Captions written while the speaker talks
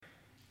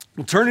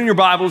Well, turn in your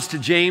Bibles to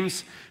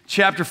James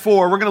chapter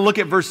 4. We're going to look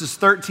at verses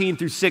 13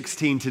 through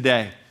 16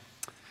 today.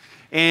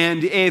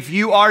 And if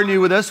you are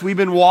new with us, we've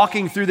been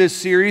walking through this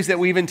series that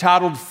we've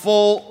entitled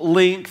Full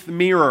Length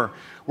Mirror.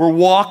 We're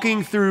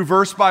walking through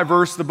verse by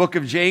verse the book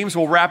of James.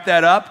 We'll wrap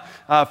that up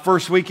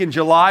first week in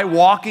July,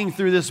 walking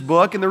through this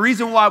book. And the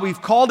reason why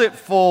we've called it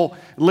Full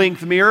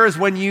Length Mirror is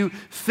when you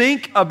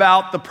think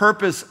about the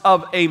purpose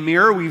of a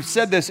mirror, we've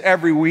said this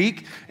every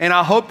week, and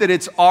I hope that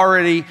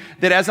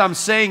that as I'm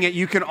saying it,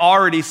 you can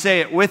already say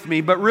it with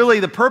me. But really,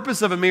 the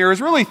purpose of a mirror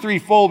is really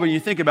threefold when you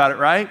think about it,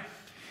 right?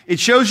 It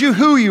shows you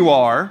who you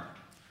are,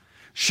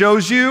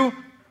 shows you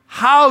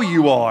how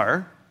you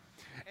are,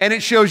 and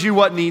it shows you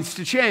what needs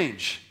to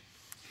change.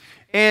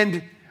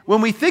 And when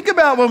we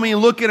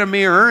look in a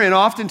mirror, and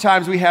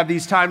oftentimes we have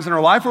these times in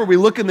our life where we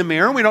look in the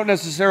mirror and we don't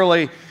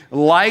necessarily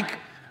like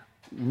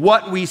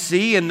what we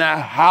see in the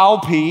how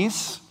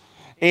piece.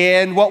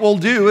 And what we'll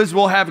do is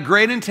we'll have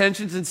great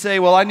intentions and say,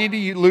 well, I need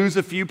to lose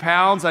a few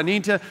pounds. I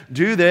need to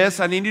do this.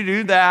 I need to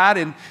do that.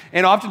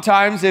 And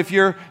oftentimes, if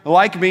you're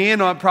like me,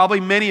 and probably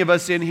many of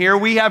us in here,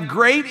 we have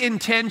great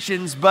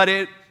intentions, but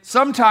it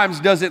sometimes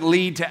doesn't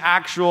lead to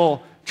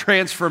actual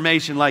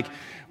transformation. Like,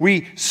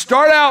 we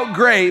start out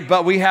great,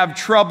 but we have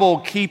trouble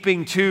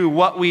keeping to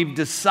what we've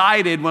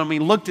decided when we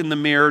looked in the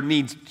mirror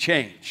needs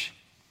change.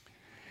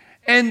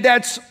 And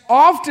that's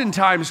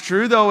oftentimes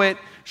true, though it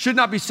should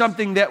not be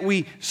something that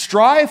we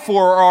strive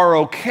for or are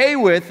okay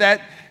with.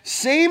 That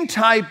same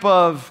type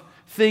of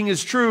thing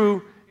is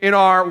true in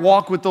our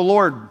walk with the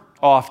Lord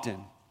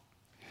often,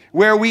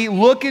 where we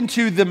look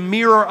into the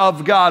mirror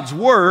of God's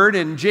Word,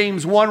 and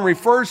James 1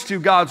 refers to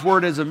God's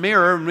Word as a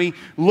mirror, and we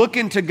look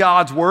into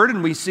God's Word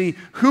and we see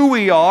who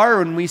we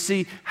are and we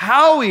see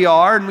how we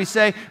are, and we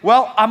say,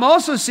 well, I'm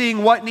also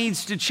seeing what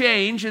needs to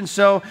change. And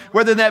so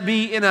whether that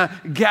be in a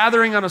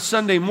gathering on a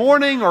Sunday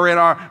morning or in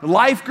our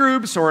life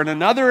groups or in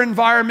another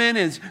environment,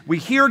 as we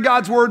hear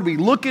God's Word, we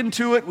look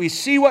into it, we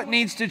see what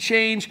needs to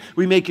change,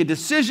 we make a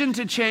decision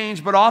to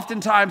change, but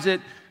oftentimes it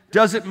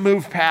doesn't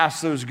move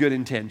past those good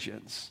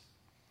intentions.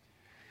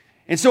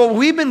 And so what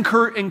we've been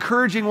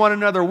encouraging one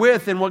another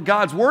with, and what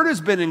God's Word has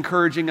been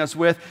encouraging us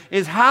with,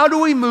 is how do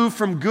we move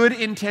from good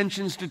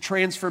intentions to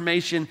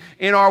transformation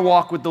in our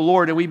walk with the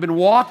Lord? And we've been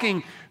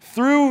walking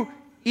through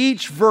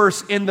each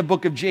verse in the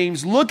book of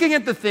James, looking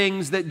at the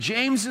things that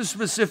James is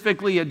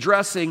specifically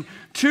addressing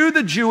to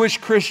the Jewish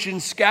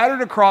Christians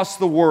scattered across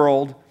the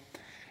world,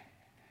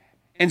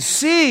 and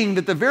seeing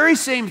that the very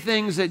same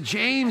things that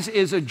James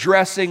is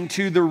addressing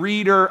to the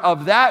reader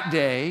of that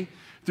day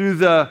through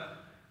the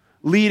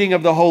leading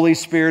of the Holy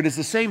Spirit is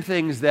the same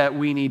things that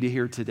we need to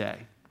hear today.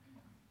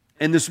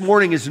 And this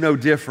morning is no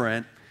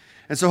different.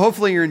 And so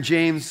hopefully you're in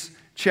James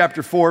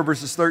chapter 4,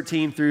 verses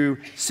 13 through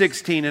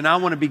 16. And I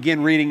want to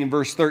begin reading in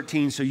verse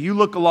 13. So you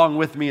look along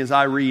with me as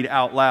I read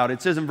out loud.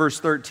 It says in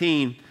verse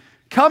 13,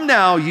 "Come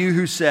now, you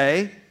who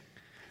say,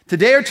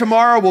 today or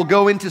tomorrow we'll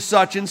go into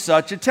such and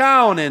such a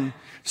town and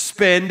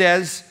spend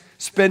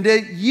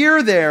a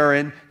year there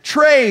and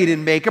trade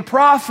and make a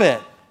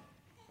profit.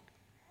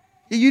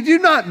 You do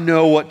not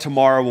know what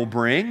tomorrow will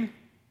bring.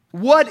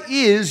 What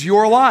is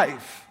your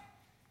life?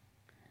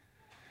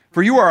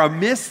 For you are a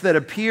mist that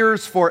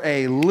appears for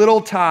a little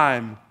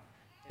time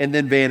and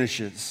then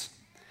vanishes.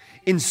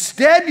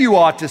 Instead, you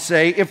ought to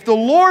say, if the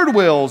Lord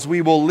wills,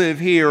 we will live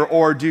here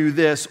or do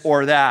this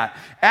or that.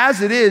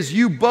 As it is,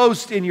 you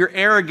boast in your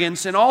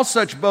arrogance, and all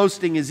such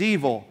boasting is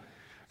evil.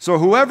 So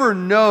whoever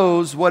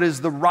knows what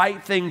is the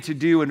right thing to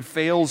do and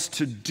fails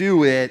to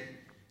do it,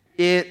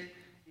 it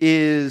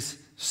is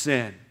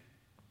sin."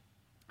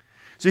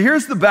 So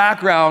here's the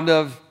background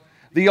of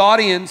the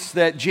audience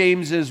that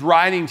James is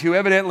writing to.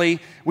 Evidently,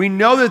 we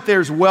know that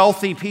there's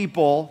wealthy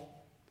people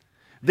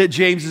that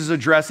James is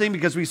addressing,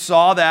 because we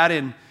saw that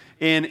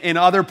in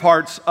other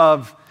parts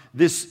of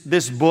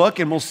this book,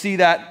 and we'll see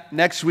that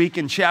next week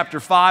in chapter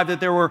 5,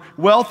 that there were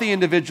wealthy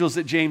individuals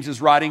that James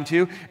is writing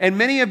to, and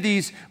many of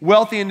these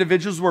wealthy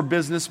individuals were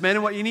businessmen.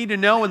 And what you need to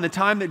know in the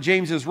time that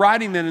James is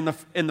writing then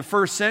in the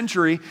first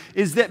century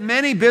is that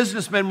many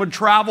businessmen would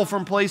travel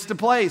from place to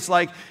place,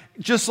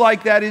 just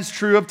like that is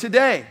true of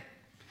today.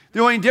 The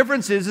only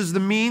difference is the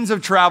means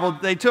of travel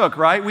that they took,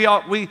 right?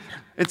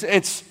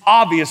 It's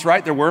obvious,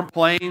 right? There weren't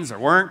planes, there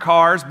weren't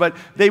cars, but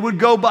they would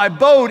go by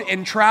boat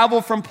and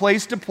travel from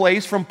place to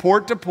place, from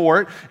port to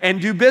port, and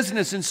do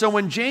business. And so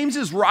when James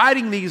is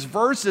writing these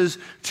verses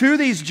to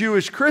these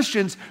Jewish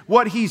Christians,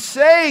 what he's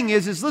saying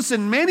is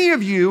listen, many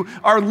of you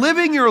are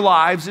living your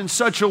lives in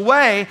such a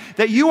way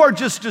that you are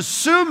just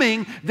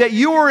assuming that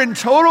you are in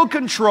total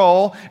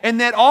control, and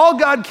that all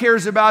God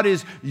cares about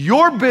is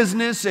your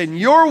business and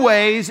your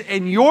ways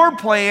and your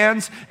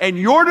plans and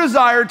your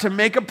desire to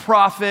make a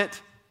profit.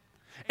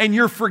 And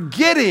you're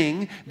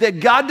forgetting that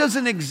God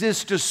doesn't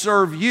exist to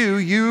serve you,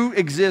 you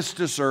exist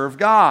to serve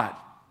God.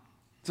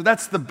 So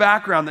that's the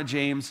background that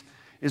James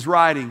is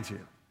writing to,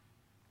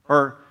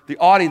 or the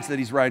audience that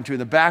he's writing to, and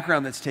the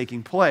background that's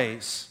taking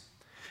place.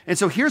 And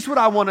so here's what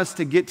I want us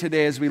to get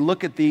today as we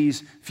look at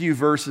these few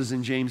verses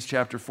in James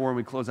chapter 4 and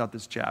we close out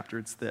this chapter.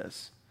 It's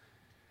this: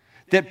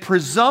 that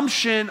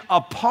presumption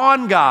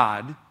upon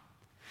God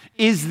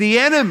is the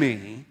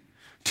enemy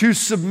to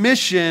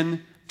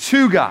submission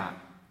to God.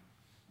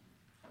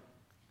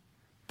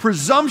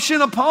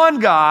 Presumption upon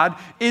God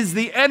is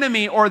the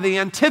enemy or the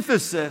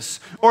antithesis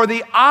or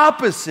the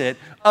opposite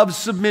of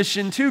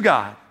submission to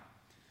God.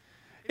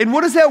 And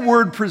what does that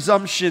word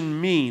presumption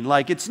mean?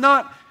 Like, it's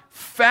not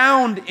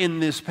found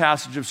in this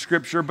passage of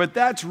Scripture, but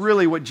that's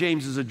really what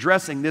James is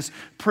addressing, this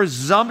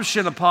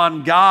presumption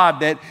upon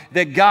God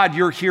that God,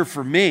 you're here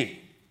for me.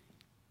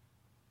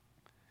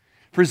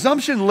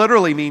 Presumption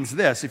literally means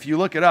this. If you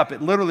look it up,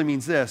 it literally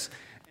means this: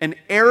 an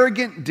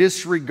arrogant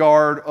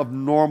disregard of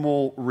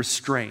normal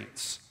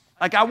restraints.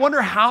 Like, I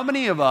wonder how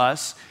many of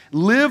us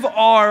live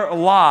our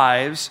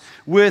lives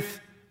with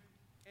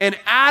an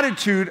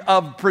attitude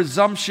of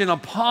presumption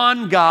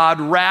upon God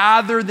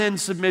rather than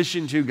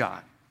submission to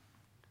God.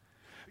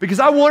 Because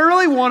I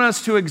really want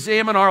us to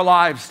examine our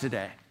lives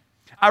today.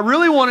 I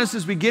really want us,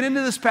 as we get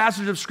into this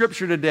passage of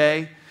Scripture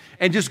today,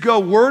 and just go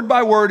word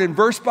by word and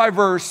verse by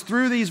verse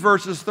through these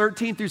verses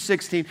 13 through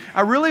 16,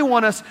 I really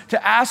want us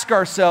to ask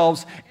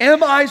ourselves,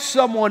 am I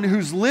someone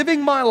who's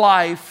living my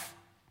life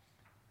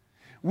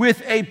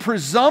with a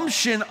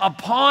presumption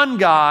upon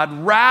God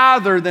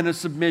rather than a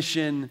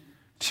submission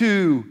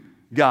to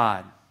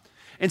God?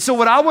 And so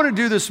what I want to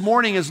do this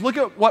morning is look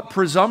at what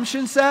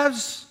presumption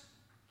says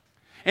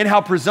and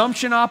how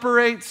presumption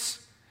operates,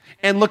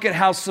 and look at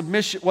how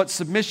what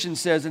submission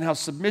says and how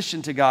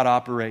submission to God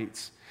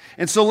operates.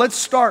 And so let's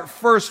start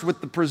first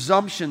with the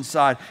presumption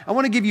side. I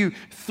want to give you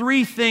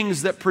 3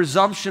 things that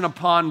presumption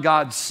upon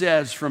God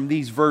says from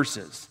these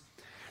verses.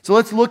 So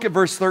let's look at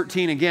verse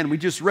 13 again. We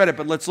just read it,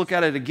 but let's look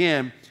at it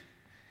again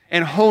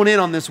and hone in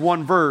on this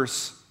one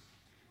verse.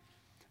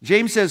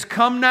 James says,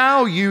 "Come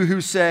now, you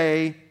who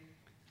say,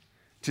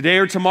 today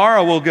or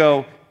tomorrow we'll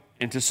go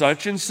into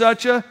such and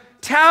such a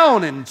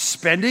town and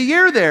spend a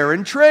year there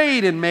and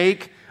trade and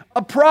make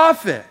a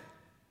profit."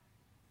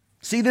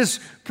 See, this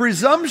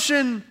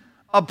presumption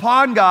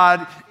upon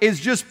God is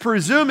just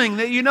presuming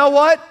that, you know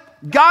what?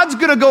 God's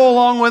going to go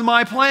along with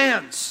my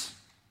plans.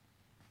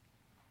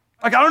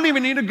 Like, I don't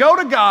even need to go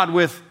to God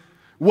with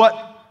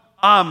what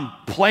I'm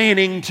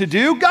planning to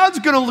do. God's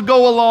going to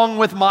go along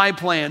with my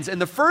plans.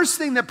 And the first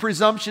thing that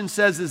presumption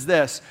says is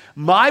this: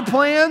 my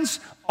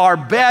plans are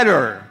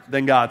better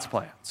than God's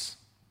plans.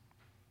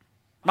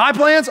 My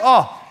plans,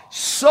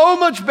 so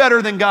much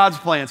better than God's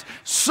plans.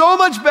 So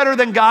much better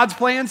than God's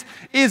plans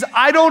is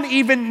I don't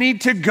even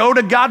need to go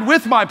to God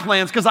with my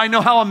plans because I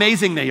know how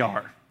amazing they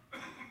are.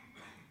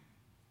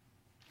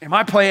 And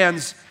my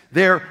plans,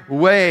 they're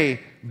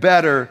way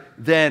better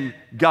than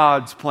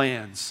God's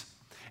plans.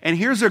 And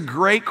here's a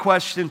great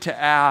question to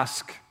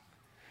ask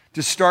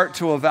to start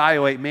to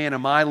evaluate, man,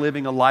 am I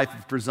living a life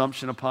of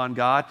presumption upon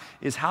God?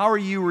 Is how are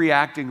you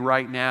reacting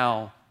right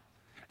now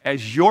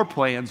as your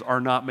plans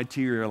are not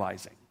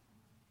materializing?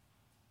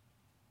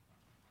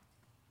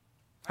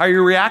 How are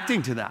you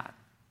reacting to that?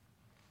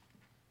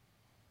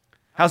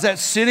 How's that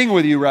sitting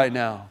with you right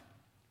now?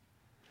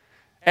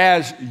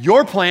 As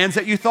your plans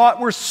that you thought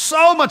were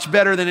so much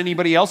better than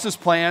anybody else's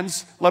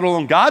plans, let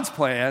alone God's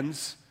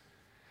plans,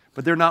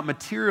 but they're not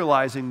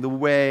materializing the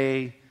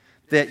way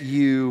that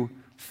you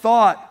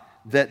thought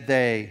that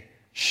they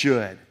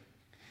should.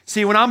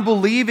 See, when I'm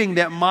believing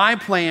that my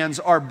plans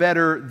are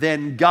better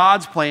than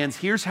God's plans,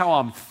 here's how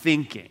I'm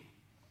thinking.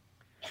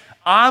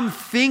 I'm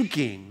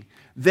thinking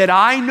that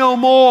I know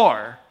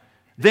more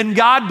than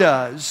God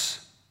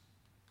does.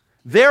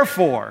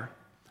 Therefore,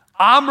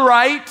 I'm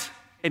right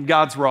and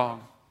God's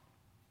wrong.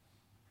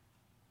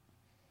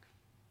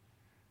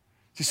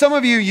 See, some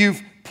of you,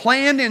 you've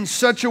planned in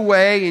such a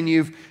way and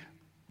you've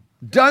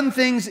done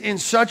things in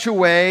such a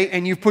way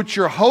and you've put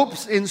your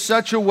hopes in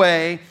such a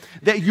way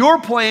that your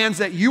plans,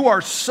 that you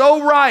are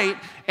so right,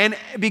 and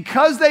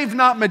because they've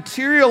not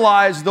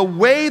materialized the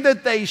way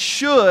that they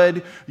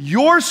should,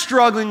 you're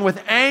struggling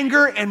with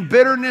anger and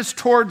bitterness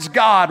towards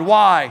God.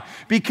 Why?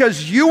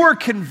 Because you were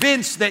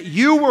convinced that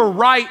you were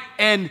right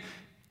and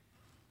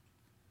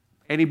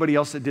anybody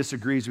else that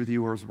disagrees with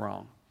you was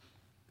wrong,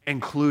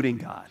 including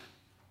God.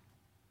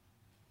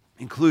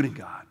 Including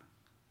God.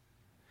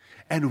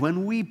 And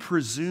when we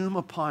presume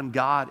upon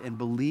God and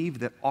believe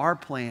that our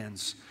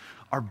plans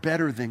are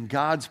better than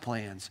God's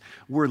plans,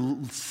 we're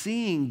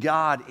seeing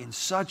God in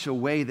such a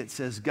way that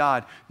says,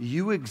 God,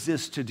 you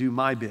exist to do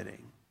my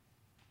bidding.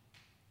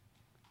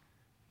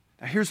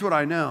 Now, here's what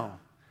I know.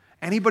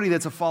 Anybody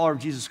that's a follower of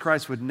Jesus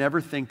Christ would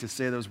never think to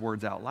say those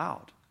words out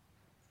loud.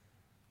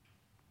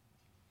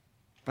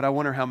 But I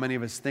wonder how many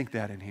of us think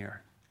that in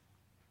here.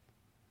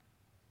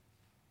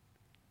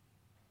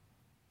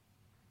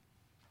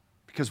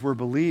 Because we're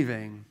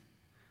believing,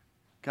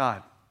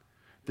 God,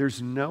 there's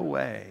no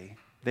way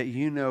that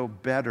you know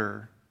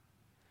better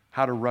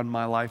how to run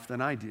my life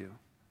than I do.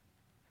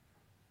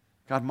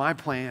 God, my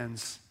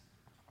plans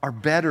are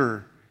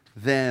better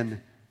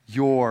than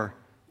your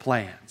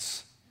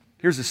plans.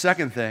 Here's the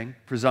second thing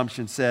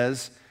presumption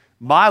says: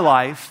 my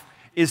life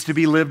is to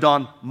be lived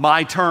on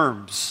my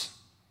terms.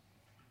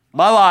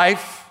 My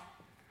life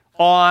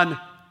on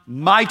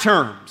my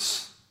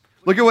terms.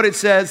 Look at what it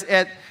says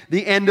at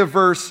the end of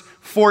verse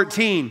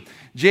 14.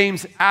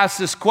 James asks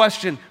this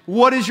question,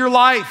 what is your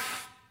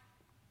life?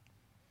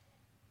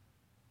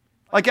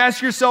 Like,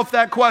 ask yourself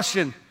that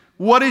question.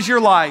 What is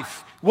your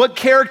life? What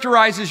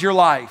characterizes your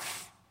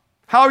life?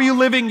 How are you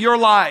living your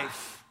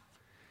life?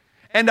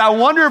 And I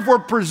wonder if we're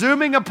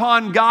presuming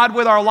upon God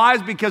with our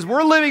lives because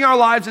we're living our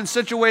lives in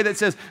such a way that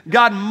says,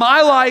 God,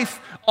 my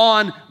life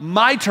on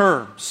my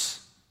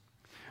terms.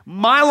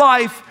 My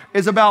life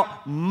is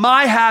about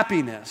my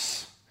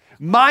happiness.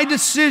 My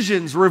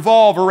decisions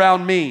revolve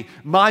around me.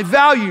 My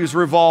values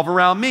revolve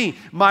around me.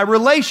 My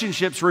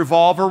relationships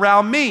revolve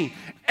around me.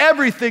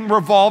 Everything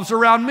revolves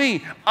around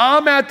me.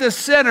 I'm at the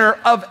center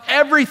of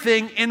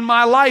everything in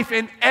my life,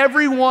 and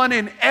everyone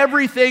and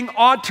everything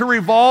ought to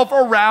revolve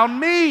around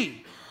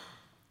me.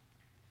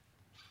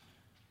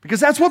 Because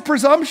that's what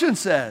presumption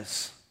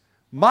says.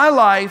 My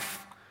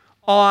life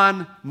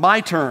on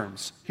my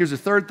terms. Here's a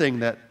third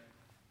thing that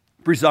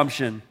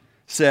presumption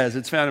says.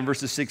 It's found in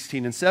verses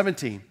 16 and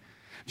 17.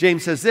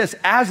 James says this,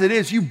 as it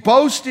is, you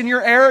boast in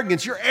your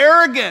arrogance. You're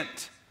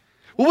arrogant.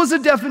 What was the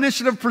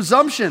definition of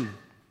presumption?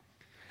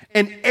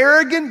 An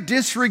arrogant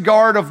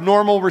disregard of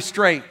normal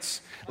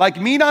restraints.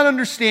 Like me not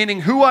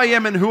understanding who I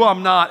am and who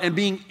I'm not, and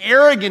being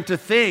arrogant to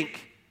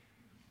think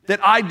that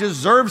I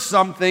deserve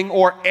something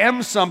or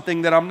am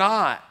something that I'm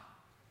not.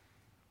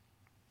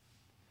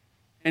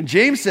 And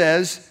James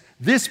says,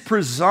 this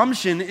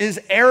presumption is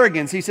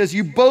arrogance. He says,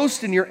 you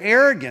boast in your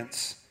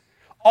arrogance.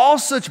 All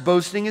such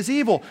boasting is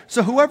evil.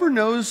 So whoever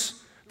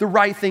knows the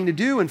right thing to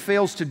do and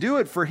fails to do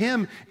it, for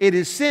him it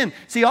is sin.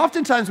 See,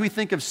 oftentimes we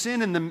think of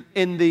sin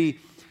in the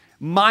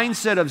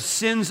mindset of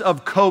sins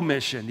of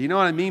commission. Do you know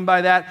what I mean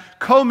by that?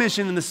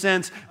 Commission in the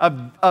sense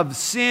of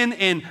sin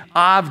and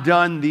I've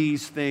done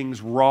these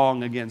things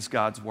wrong against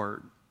God's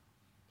word.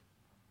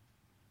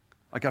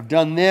 Like I've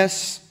done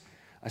this.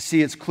 I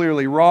see it's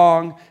clearly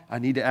wrong. I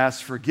need to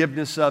ask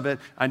forgiveness of it.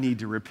 I need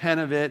to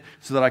repent of it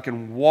so that I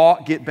can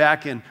get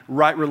back in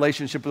right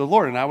relationship with the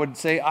Lord. And I would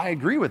say I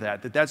agree with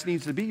that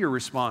needs to be your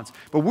response.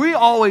 But we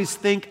always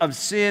think of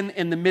sin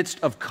in the midst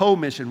of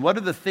commission. What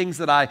are the things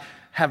that I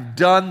have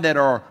done that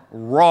are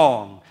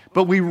wrong?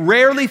 But we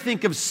rarely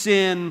think of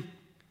sin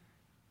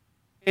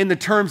in the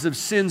terms of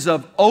sins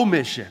of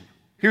omission.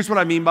 Here's what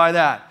I mean by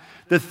that.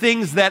 The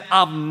things that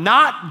I'm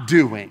not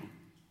doing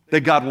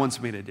that God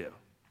wants me to do.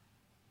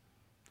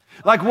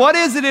 Like, what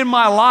is it in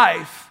my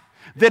life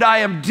that I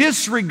am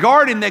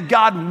disregarding that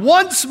God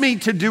wants me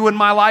to do in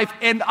my life,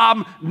 and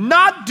I'm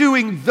not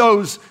doing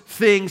those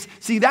things?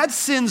 See, that's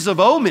sins of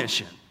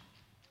omission.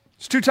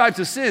 There's two types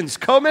of sins.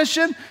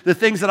 Commission, the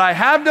things that I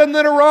have done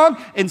that are wrong,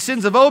 and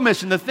sins of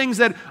omission, the things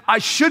that I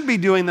should be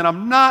doing that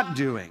I'm not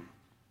doing.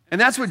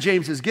 And that's what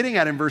James is getting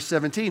at in verse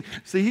 17.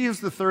 See, here's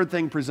the third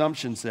thing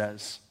presumption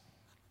says.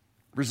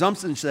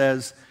 Presumption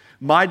says,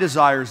 my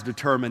desires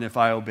determine if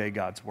I obey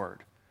God's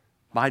word.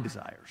 My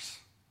desires.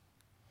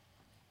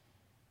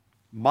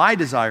 My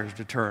desires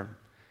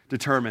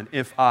determine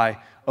if I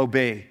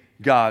obey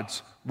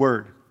God's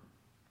word.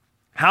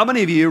 How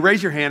many of you,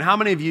 raise your hand, how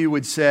many of you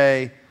would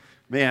say,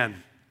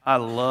 man, I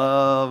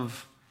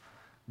love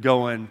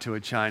going to a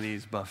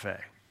Chinese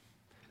buffet?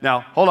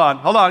 Now, hold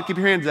on, keep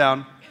your hands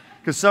down.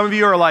 Because some of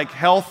you are like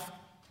health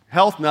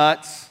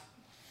nuts,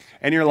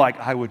 and you're like,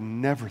 I would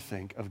never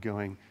think of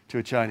going to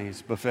a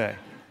Chinese buffet.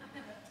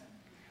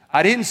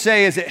 I didn't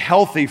say, is it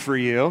healthy for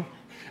you?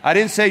 I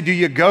didn't say, do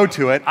you go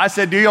to it? I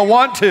said, do you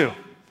want to?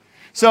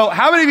 So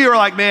how many of you are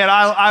like, man,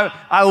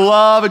 I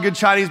love a good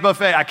Chinese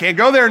buffet. I can't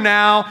go there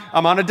now.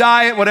 I'm on a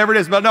diet, whatever it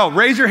is. But no,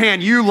 raise your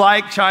hand. You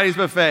like Chinese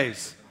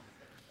buffets.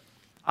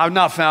 I've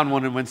not found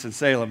one in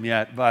Winston-Salem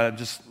yet, but I'm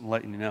just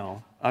letting you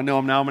know. I know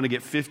I'm going to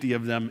get 50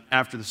 of them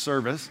after the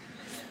service.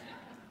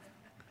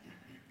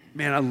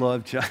 Man, I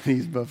love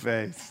Chinese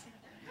buffets.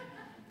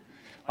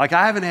 Like,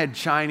 I haven't had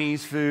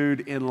Chinese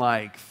food in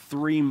like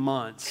 3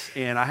 months,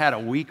 and I had a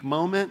weak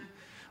moment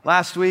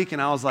last week,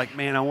 and I was like,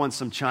 man, I want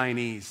some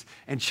Chinese.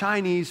 And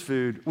Chinese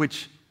food,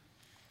 which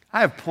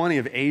I have plenty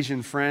of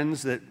Asian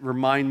friends that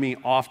remind me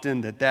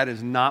often that that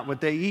is not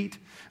what they eat,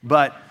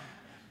 but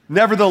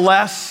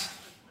nevertheless,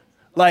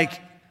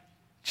 like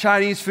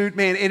Chinese food,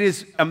 man, it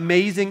is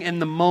amazing in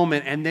the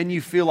moment, and then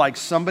you feel like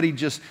somebody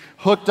just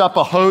hooked up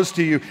a hose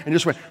to you and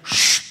just went,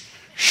 shh,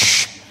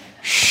 shh,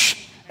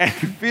 shh, and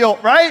you feel,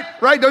 right?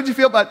 Don't you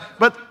feel?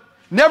 But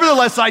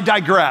nevertheless, I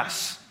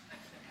digress.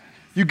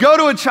 You go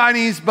to a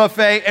Chinese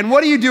buffet, and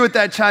what do you do at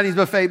that Chinese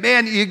buffet?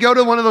 Man, you go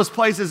to one of those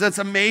places that's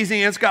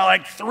amazing, and it's got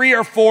like 3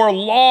 or 4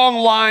 long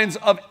lines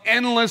of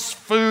endless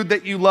food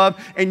that you love,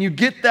 and you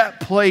get that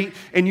plate,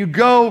 and you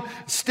go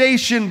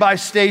station by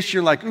station.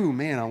 You're like, ooh,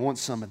 man, I want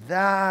some of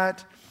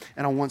that,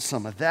 and I want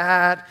some of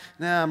that.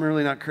 Nah, I'm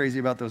really not crazy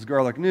about those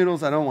garlic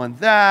noodles. I don't want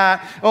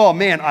that. Oh,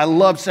 man, I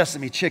love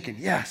sesame chicken.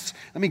 Yes,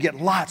 let me get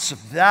lots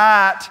of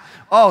that.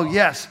 Oh,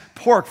 yes,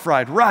 pork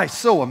fried rice,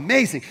 so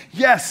amazing.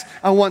 Yes,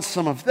 I want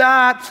some of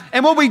that.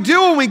 And what we do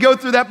when we go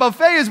through that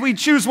buffet is we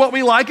choose what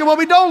we like and what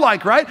we don't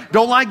like, right?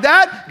 Don't like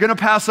that? Gonna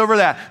pass over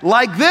that.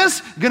 Like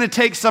this? Gonna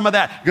take some of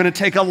that. Gonna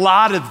take a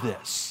lot of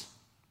this.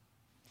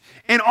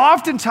 And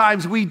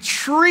oftentimes we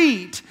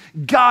treat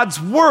God's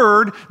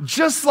word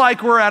just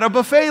like we're at a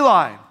buffet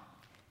line.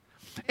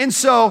 And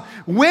so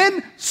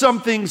when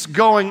something's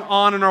going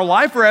on in our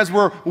life, or as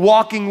we're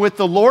walking with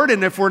the Lord,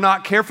 and if we're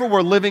not careful,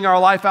 we're living our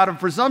life out of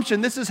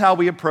presumption, this is how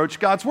we approach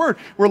God's word.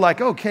 We're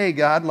like, okay,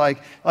 God,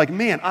 like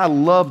man, I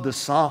love the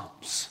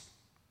Psalms.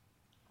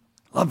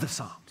 Love the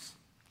Psalms.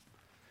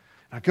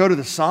 I go to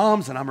the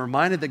Psalms and I'm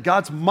reminded that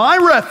God's my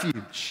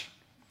refuge,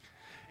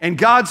 and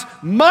God's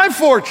my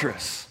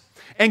fortress,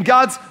 and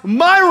God's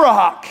my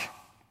rock,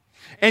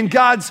 and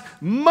God's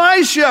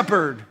my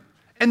shepherd.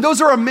 And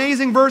those are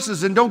amazing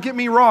verses, and don't get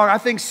me wrong, I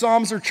think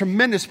Psalms are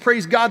tremendous.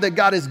 Praise God that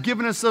God has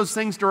given us those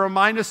things to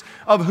remind us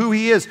of who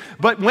He is.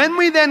 But when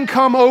we then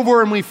come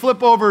over and we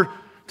flip over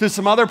to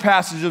some other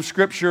passages of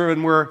Scripture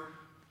and we're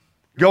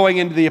going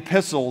into the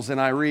epistles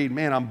and I read,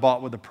 man, I'm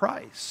bought with a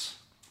price.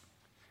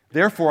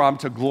 Therefore, I'm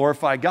to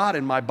glorify God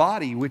in my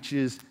body, which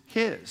is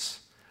His.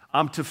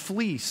 I'm to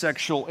flee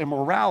sexual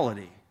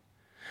immorality.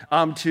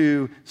 I'm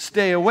to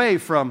stay away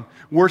from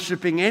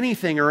worshiping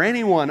anything or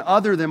anyone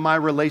other than my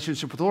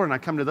relationship with the Lord. And I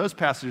come to those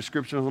passages of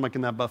Scripture, and I'm like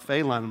in that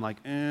buffet line, I'm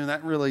like,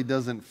 that really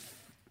isn't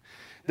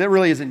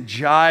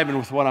jiving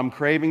with what I'm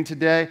craving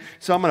today.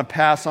 So I'm going to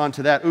pass on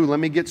to that.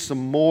 Let me get some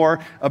more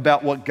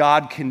about what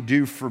God can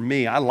do for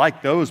me. I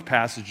like those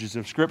passages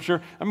of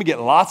Scripture. Let me get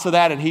lots of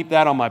that and heap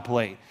that on my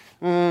plate.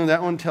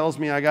 That one tells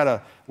me I got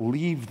to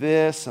leave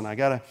this and I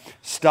got to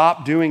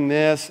stop doing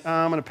this.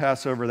 I'm going to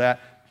pass over that.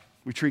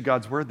 We treat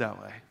God's word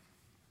that way.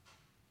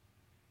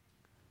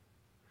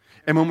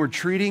 And when we're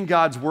treating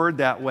God's word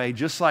that way,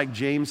 just like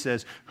James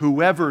says,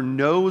 whoever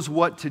knows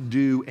what to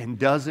do and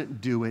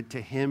doesn't do it, to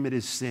him it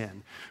is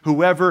sin.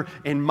 Whoever,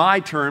 in my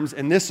terms,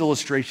 in this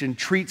illustration,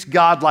 treats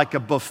God like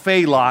a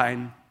buffet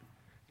line,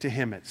 to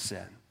him it's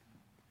sin.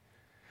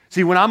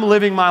 See, when I'm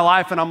living my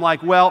life and I'm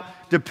like, well,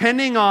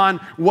 depending on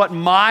what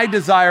my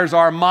desires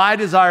are, my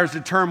desires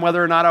determine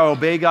whether or not I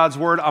obey God's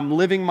word, I'm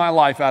living my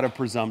life out of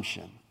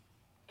presumption.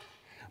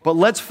 But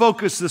let's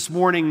focus this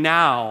morning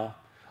now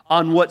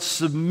on what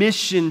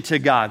submission to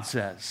God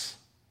says.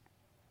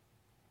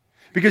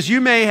 Because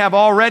you may have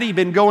already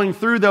been going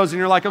through those and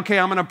you're like, okay,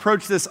 I'm going to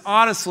approach this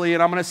honestly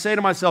and I'm going to say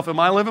to myself, am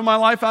I living my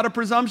life out of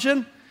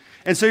presumption?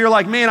 And so you're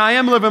like, man, I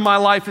am living my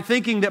life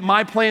thinking that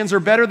my plans are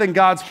better than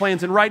God's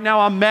plans. And right now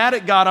I'm mad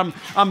at God.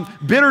 I'm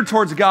bitter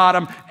towards God.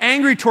 I'm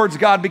angry towards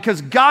God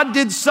because God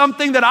did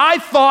something that I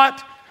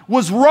thought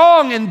was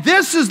wrong and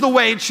this is the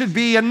way it should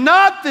be and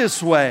not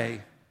this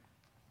way.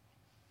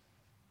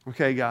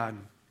 Okay, God.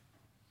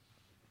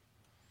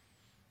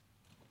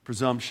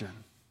 Presumption.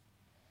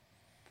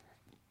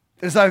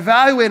 As I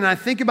evaluate and I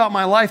think about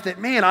my life, that,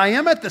 man, I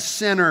am at the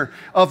center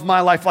of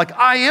my life. Like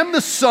I am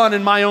the sun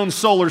in my own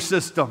solar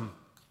system.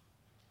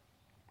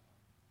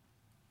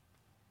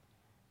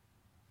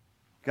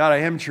 God, I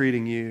am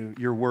treating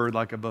your word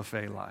like a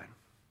buffet line.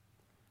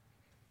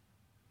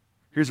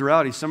 Here's the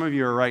reality. Some of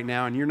you are right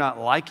now and you're not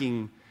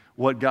liking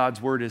what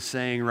God's word is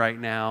saying right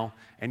now.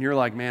 And you're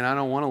like, man, I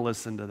don't want to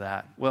listen to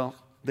that. Well,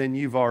 then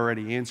you've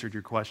already answered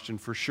your question.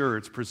 For sure,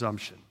 it's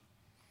presumption.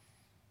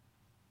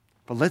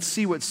 But let's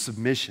see what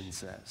submission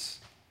says.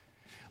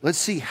 Let's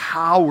see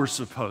how we're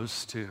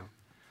supposed to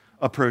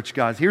approach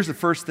God. Here's the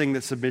first thing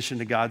that submission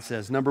to God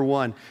says. Number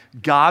one,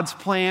 God's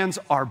plans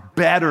are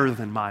better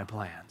than my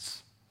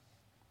plans.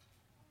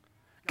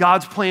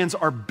 God's plans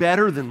are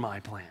better than my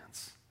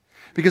plans.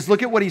 Because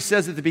look at what he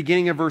says at the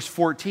beginning of verse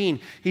 14.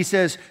 He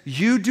says,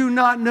 you do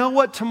not know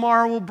what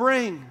tomorrow will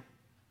bring.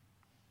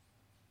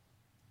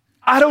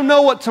 I don't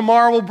know what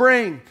tomorrow will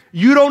bring.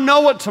 You don't know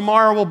what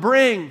tomorrow will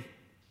bring.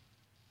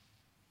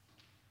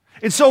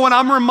 And so when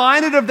I'm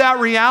reminded of that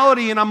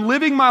reality and I'm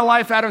living my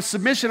life out of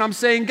submission, I'm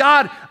saying,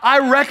 God,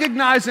 I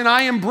recognize and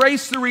I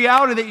embrace the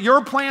reality that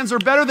your plans are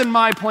better than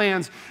my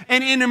plans.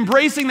 And in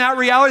embracing that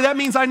reality, that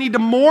means I need to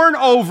mourn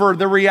over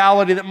the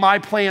reality that my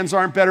plans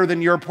aren't better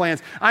than your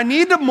plans. I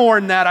need to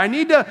mourn that. I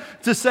need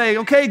to say,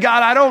 okay,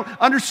 God, I don't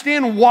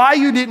understand why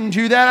you didn't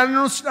do that. I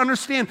don't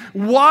understand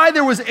why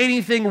there was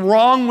anything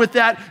wrong with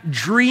that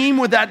dream,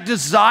 with that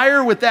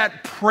desire, with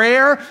that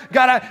prayer.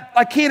 God,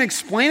 I can't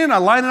explain it. I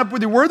line it up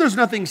with your word. There's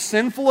nothing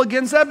sinful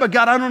against that, but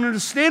God, I don't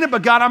understand it,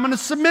 but God, I'm going to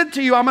submit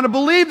to you. I'm going to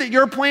believe that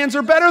your plans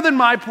are better than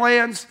my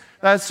plans.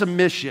 That's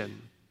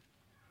submission.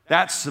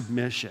 That's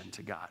submission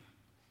to God.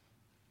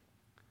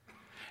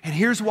 And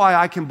here's why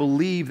I can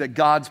believe that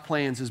God's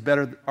plans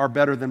are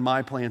better than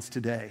my plans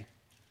today.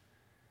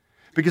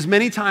 Because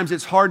many times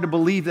it's hard to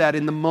believe that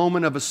in the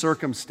moment of a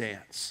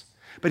circumstance.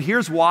 But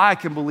here's why I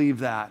can believe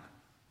that.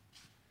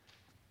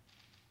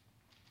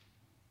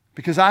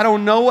 Because I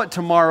don't know what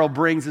tomorrow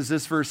brings, as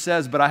this verse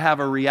says, but I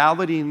have a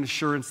reality and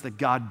assurance that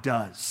God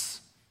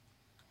does.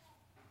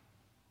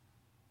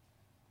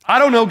 I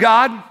don't know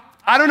God.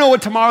 I don't know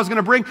what tomorrow's going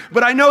to bring,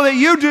 but I know that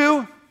you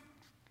do.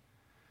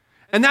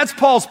 And that's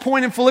Paul's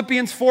point in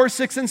Philippians 4,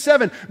 6, and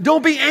 7.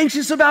 Don't be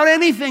anxious about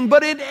anything,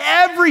 but in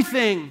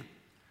everything.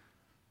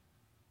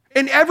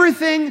 In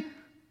everything,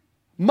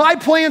 my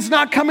plans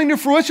not coming to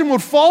fruition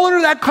would fall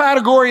under that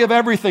category of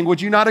everything. Would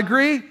you not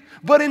agree?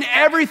 But in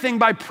everything,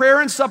 by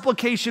prayer and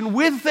supplication,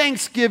 with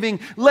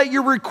thanksgiving, let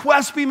your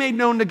requests be made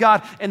known to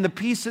God, and the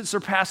peace that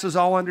surpasses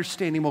all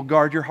understanding will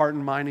guard your heart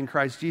and mind in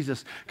Christ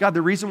Jesus. God,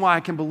 the reason why I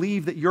can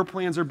believe that your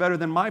plans are better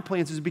than my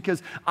plans is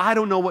because I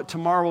don't know what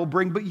tomorrow will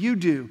bring, but you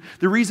do.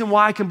 The reason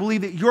why I can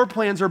believe that your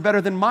plans are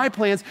better than my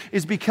plans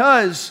is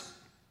because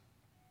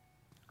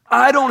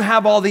I don't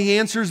have all the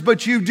answers,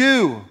 but you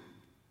do.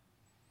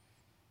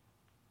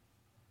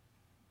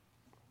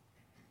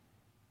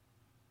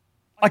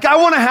 Like, I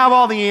want to have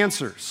all the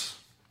answers.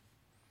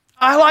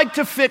 I like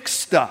to fix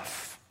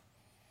stuff,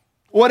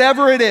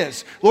 whatever it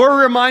is.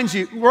 Lori reminds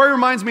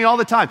me all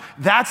the time,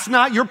 that's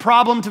not your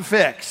problem to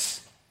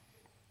fix.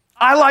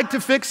 I like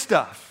to fix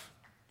stuff.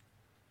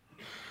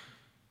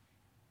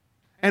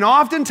 And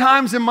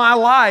oftentimes in my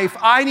life,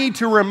 I need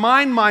to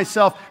remind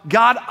myself,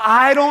 God,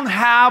 I don't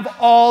have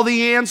all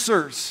the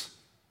answers.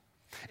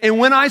 And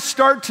when I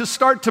start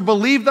to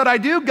believe that I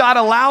do, God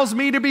allows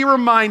me to be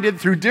reminded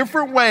through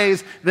different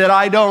ways that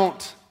I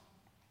don't.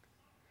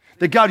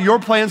 That God, your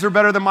plans are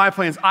better than my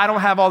plans. I don't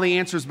have all the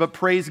answers, but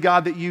praise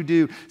God that you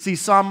do. See,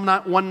 Psalm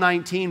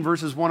 119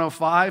 verses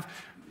 105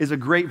 is a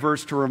great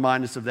verse to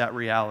remind us of that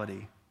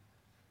reality.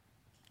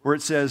 Where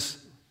it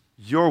says,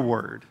 your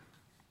word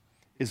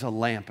is a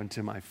lamp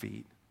unto my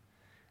feet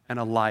and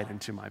a light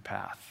unto my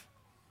path.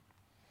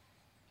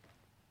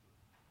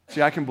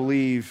 See, I can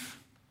believe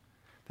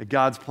that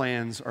God's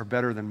plans are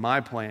better than my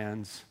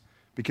plans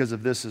because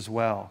of this as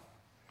well.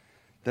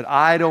 That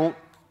I don't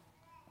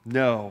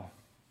know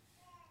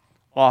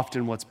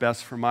often what's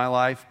best for my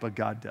life, but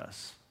God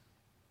does.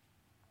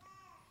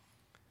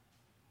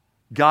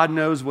 God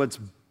knows what's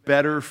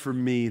better for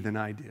me than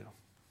I do.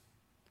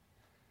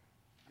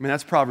 I mean,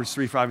 that's Proverbs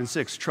 3, 5, and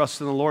 6. Trust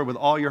in the Lord with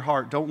all your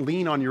heart. Don't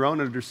lean on your own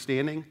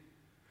understanding.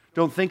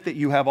 Don't think that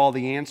you have all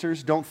the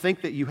answers. Don't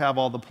think that you have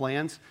all the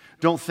plans.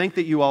 Don't think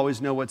that you always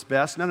know what's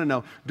best.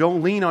 No.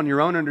 Don't lean on your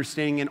own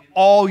understanding. In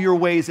all your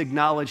ways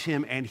acknowledge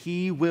him, and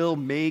he will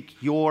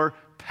make your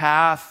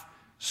path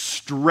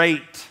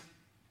straight.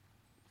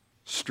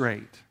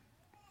 Straight.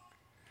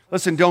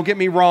 Listen, don't get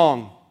me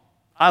wrong.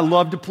 I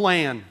love to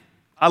plan.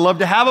 I love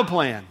to have a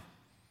plan.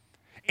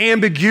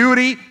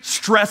 Ambiguity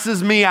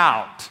stresses me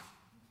out.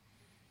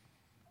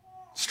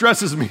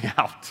 Stresses me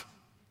out.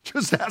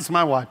 Just ask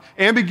my wife.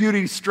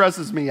 Ambiguity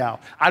stresses me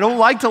out. I don't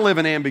like to live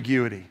in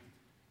ambiguity.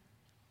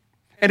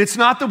 And it's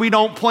not that we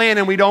don't plan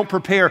and we don't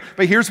prepare,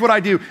 but here's what I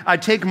do. I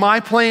take my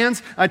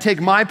plans, I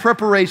take my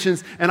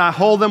preparations, and I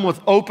hold them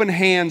with open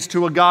hands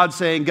to a God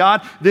saying,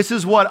 God, this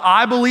is what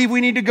I believe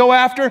we need to go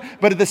after,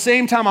 but at the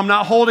same time, I'm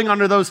not holding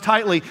onto those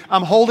tightly.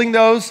 I'm holding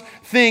those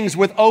things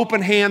with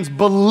open hands,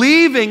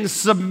 believing,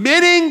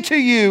 submitting to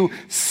you,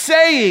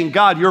 saying,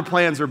 God, your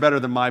plans are better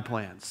than my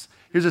plans.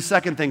 Here's the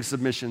second thing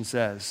submission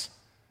says.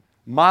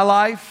 My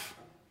life,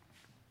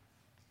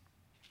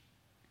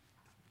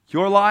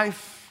 your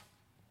life,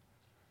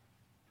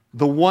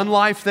 the one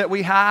life that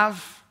we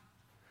have,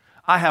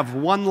 I have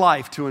one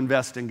life to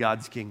invest in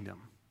God's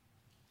kingdom.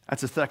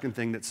 That's the second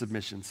thing that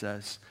submission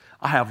says.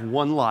 I have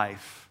one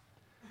life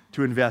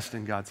to invest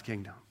in God's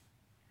kingdom.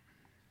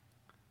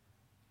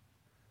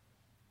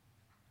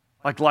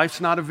 Like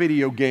life's not a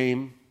video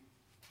game.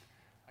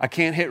 I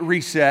can't hit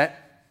reset.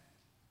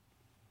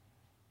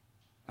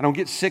 I don't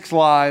get 6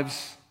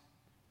 lives.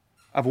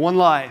 I have one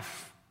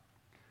life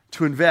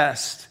to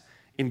invest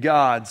in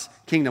God's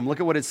kingdom. Look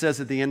at what it says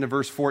at the end of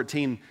verse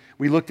 14.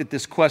 We looked at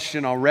this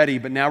question already,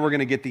 but now we're going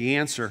to get the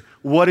answer.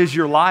 What is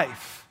your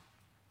life?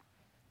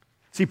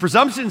 See,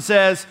 presumption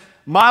says,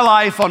 my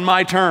life on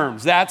my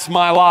terms. That's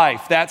my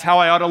life. That's how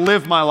I ought to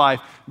live my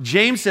life.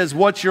 James says,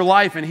 what's your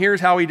life? And here's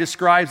how he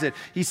describes it.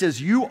 He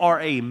says, you are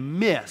a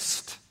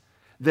mist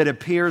that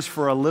appears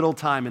for a little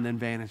time and then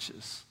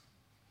vanishes.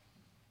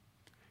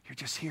 You're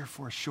just here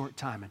for a short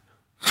time and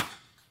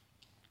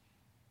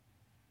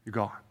you're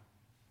gone.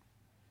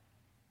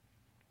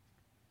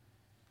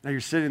 Now you're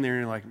sitting there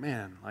and you're like,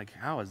 man, like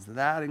how is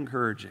that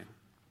encouraging?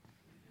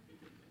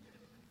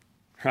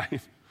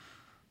 Right?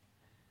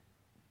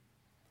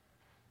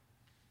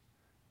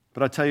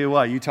 But I'll tell you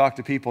what, you talk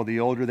to people, the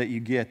older that you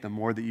get, the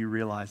more that you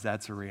realize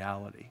that's a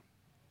reality.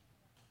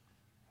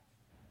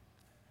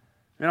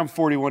 And I'm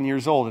 41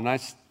 years old and I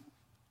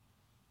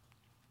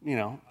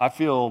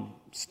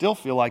still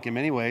feel like in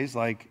many ways,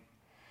 like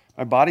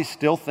my body's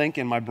still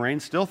thinking, my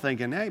brain's still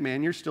thinking, hey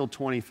man, you're still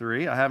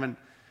 23.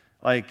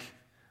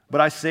 But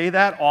I say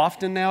that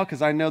often now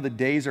because I know the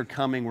days are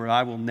coming where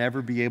I will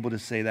never be able to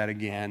say that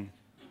again.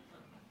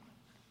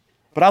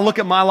 But I look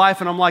at my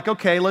life and I'm like,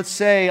 okay, let's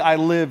say I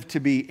live to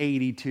be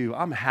 82.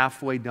 I'm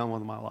halfway done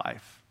with my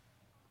life.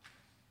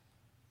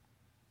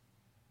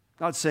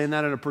 Not saying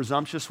that in a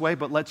presumptuous way,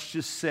 but let's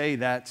just say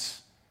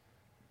that's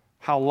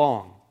how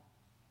long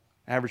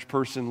average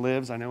person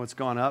lives. I know it's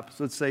gone up.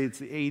 So let's say it's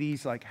the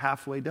 80s, like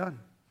halfway done.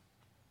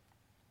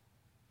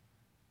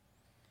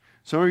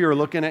 Some of you are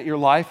looking at your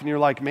life and you're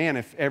like, man,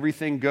 if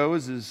everything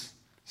goes as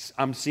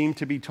I seem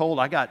to be told,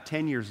 I got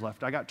 10 years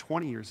left. I got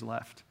 20 years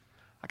left.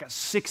 I got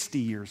 60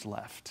 years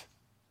left.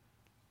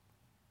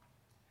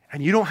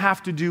 And you don't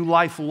have to do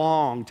life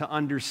long to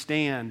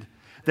understand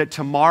that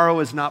tomorrow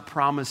is not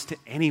promised to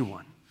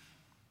anyone.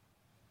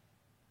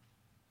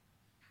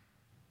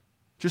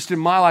 Just in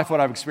my life,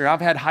 what I've experienced,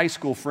 I've had high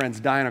school friends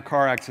die in a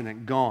car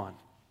accident, gone,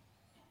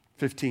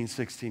 15,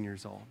 16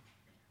 years old.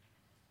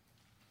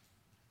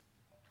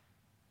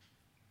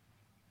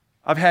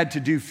 I've had to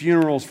do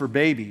funerals for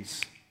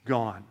babies,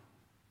 gone.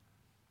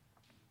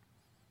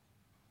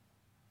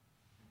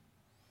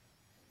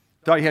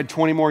 Thought you had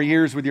 20 more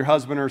years with your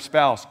husband or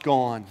spouse,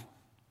 gone.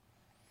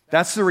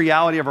 That's the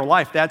reality of our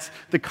life. That's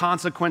the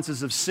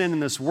consequences of sin in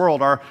this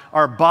world.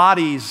 Our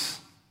bodies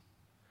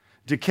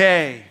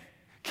decay.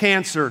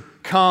 Cancer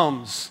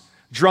comes.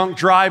 Drunk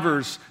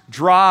drivers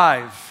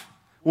drive.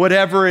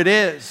 Whatever it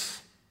is.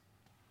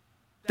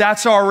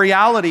 That's our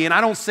reality. And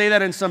I don't say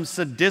that in some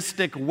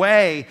sadistic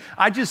way.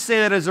 I just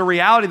say that as a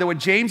reality that what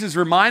James is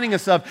reminding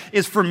us of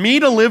is for me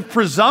to live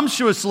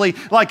presumptuously,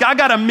 like I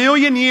got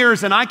 1,000,000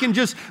 years and I can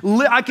just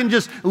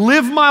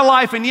live my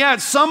life. And yeah,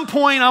 at some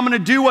point I'm going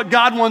to do what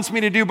God wants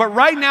me to do. But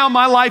right now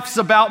my life's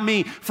about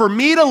me. For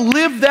me to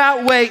live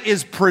that way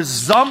is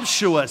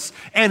presumptuous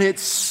and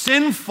it's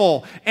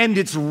sinful and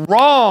it's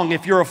wrong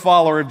if you're a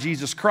follower of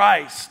Jesus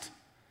Christ.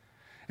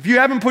 If you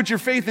haven't put your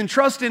faith and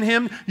trust in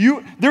Him,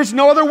 there's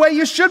no other way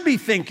you should be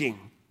thinking.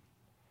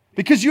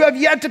 Because you have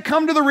yet to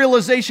come to the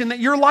realization that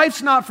your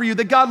life's not for you,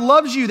 that God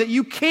loves you, that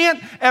you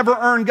can't ever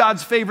earn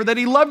God's favor, that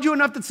He loved you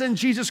enough to send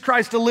Jesus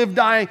Christ to live,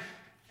 die,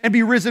 and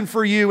be risen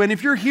for you. And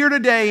if you're here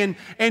today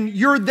and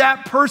you're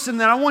that person,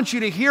 then I want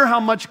you to hear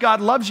how much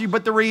God loves you.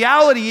 But the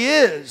reality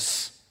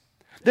is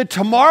that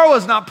tomorrow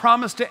is not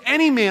promised to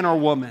any man or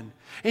woman.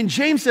 And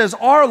James says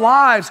our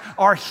lives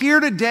are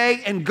here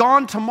today and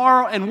gone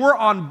tomorrow, and we're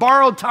on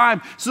borrowed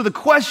time. So the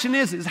question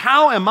is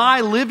how am I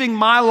living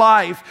my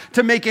life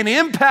to make an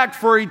impact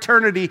for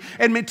eternity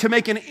and to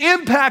make an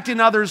impact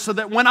in others so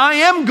that when I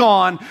am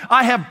gone,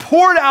 I have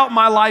poured out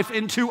my life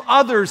into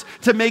others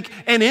to make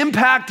an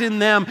impact in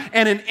them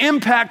and an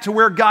impact to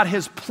where God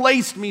has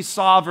placed me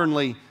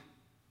sovereignly.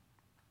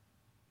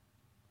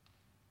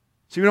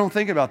 So we don't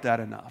think about that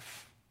enough.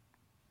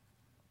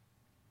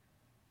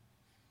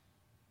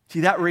 See,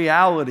 that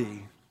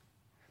reality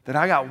that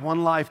I got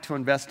one life to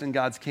invest in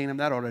God's kingdom,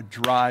 that ought to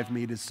drive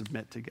me to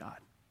submit to God.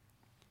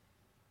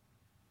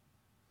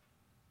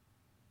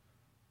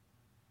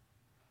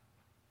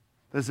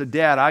 As a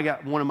dad, I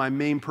got one of my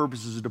main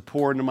purposes is to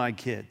pour into my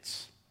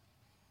kids,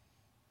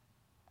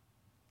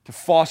 to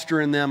foster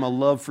in them a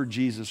love for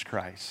Jesus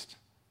Christ.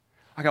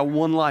 I got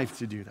one life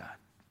to do that.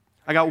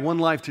 I got one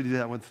life to do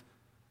that with.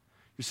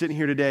 You're sitting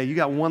here today, you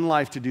got one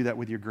life to do that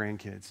with your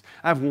grandkids.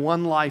 I have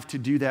one life to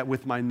do that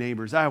with my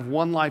neighbors. I have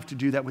one life to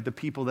do that with the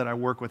people that I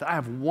work with. I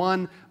have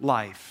one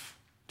life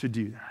to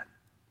do that.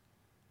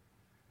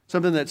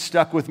 Something that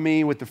stuck with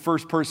me with the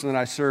first person that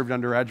I served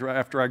under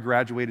after I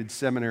graduated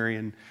seminary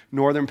in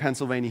northern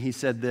Pennsylvania, he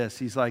said this.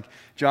 He's like,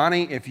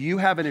 Johnny, if you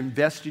haven't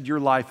invested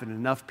your life in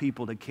enough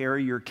people to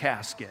carry your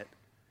casket,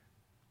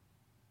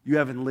 you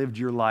haven't lived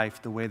your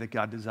life the way that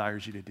God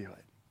desires you to do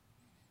it.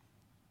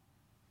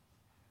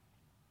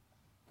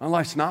 My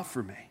life's not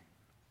for me.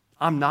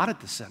 I'm not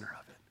at the center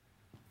of it.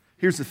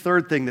 Here's the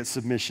third thing that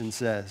submission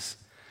says.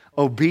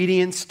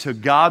 Obedience to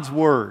God's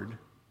word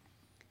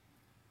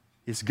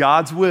is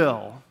God's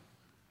will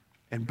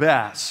and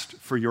best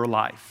for your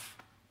life.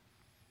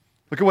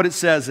 Look at what it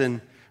says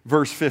in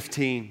verse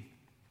 15.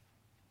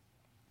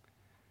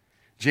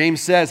 James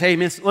says, hey,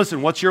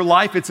 listen, what's your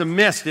life? It's a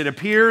mist. It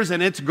appears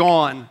and it's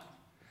gone.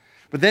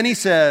 But then he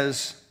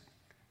says,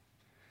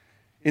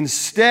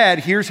 instead,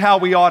 here's how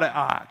we ought to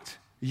act.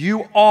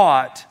 You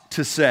ought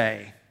to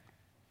say,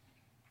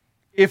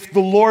 if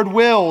the Lord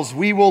wills,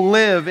 we will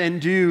live and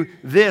do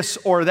this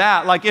or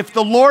that. Like if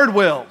the Lord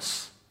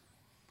wills.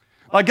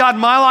 Like God,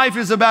 my life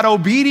is about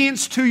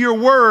obedience to your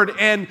word,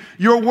 and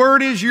your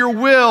word is your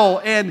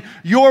will, and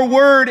your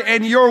word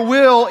and your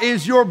will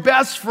is your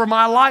best for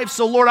my life.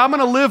 So Lord, I'm going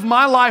to live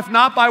my life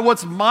not by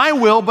what's my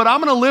will, but I'm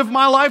going to live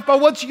my life by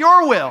what's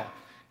your will.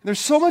 And there's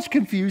so much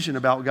confusion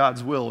about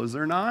God's will, is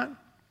there not?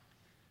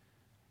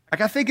 Like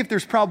I think if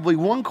there's probably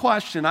one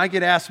question I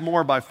get asked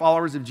more by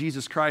followers of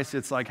Jesus Christ,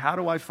 it's like, how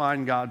do I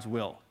find God's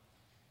will?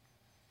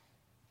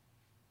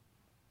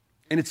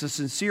 And it's a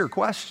sincere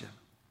question.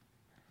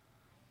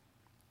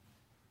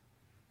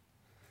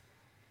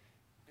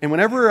 And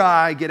whenever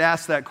I get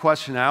asked that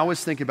question, I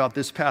always think about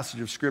this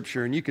passage of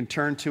Scripture, and you can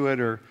turn to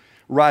it or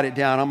write it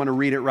down. I'm going to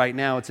read it right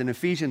now. It's in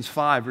Ephesians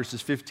 5, verses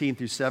 15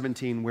 through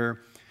 17, where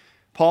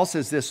Paul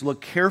says this,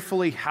 look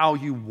carefully how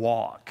you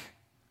walk.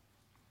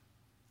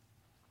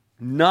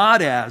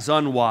 Not as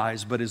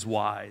unwise, but as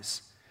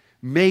wise,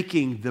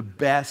 making the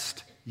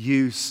best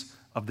use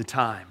of the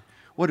time.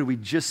 What did we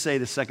just say?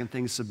 The second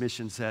thing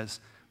submission says,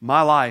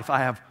 my life, I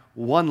have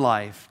one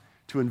life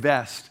to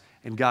invest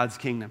in God's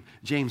kingdom.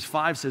 James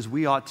 5 says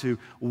we ought to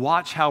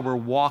watch how we're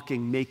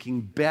walking, making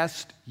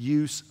best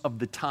use of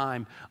the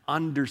time,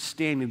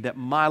 understanding that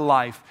my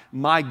life,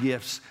 my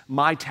gifts,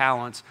 my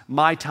talents,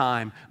 my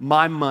time,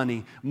 my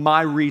money,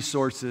 my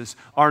resources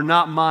are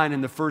not mine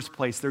in the first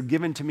place. They're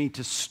given to me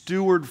to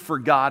steward for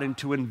God and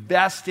to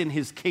invest in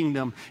His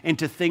kingdom,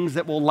 into things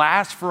that will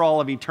last for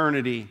all of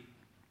eternity.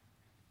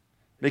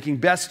 Making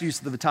best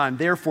use of the time.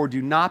 Therefore,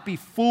 do not be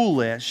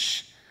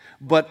foolish,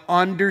 but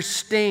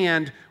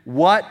understand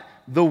what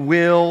the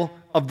will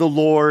of the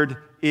Lord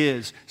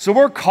is. So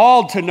we're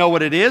called to know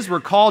what it is. We're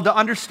called to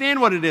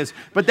understand what it is.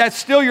 But that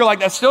still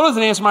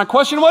doesn't answer my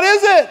question. What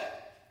is it?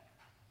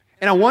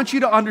 And I want you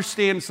to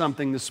understand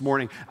something this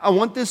morning. I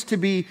want this to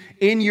be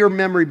in your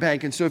memory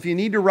bank. And so if you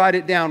need to write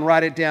it down,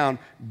 write it down.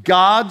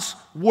 God's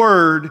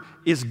word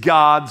is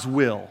God's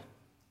will.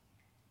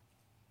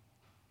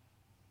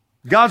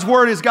 God's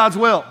word is God's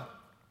will.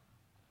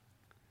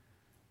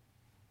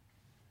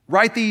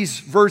 Write these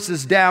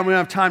verses down. We don't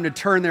have time to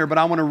turn there, but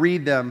I want to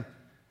read them.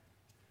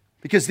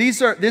 Because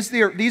these are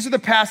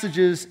the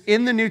passages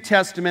in the New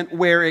Testament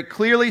where it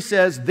clearly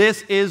says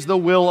this is the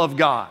will of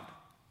God.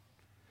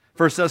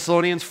 1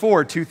 Thessalonians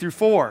 4, 2 through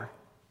 4.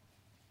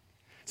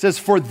 It says,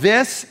 for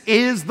this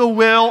is the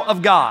will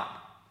of God,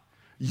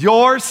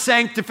 your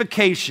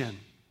sanctification.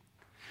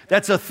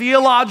 That's a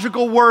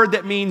theological word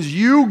that means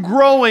you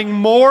growing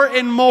more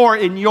and more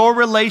in your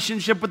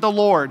relationship with the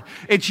Lord.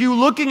 It's you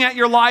looking at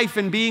your life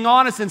and being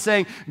honest and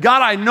saying,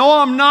 God, I know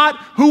I'm not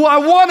who I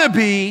want to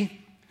be,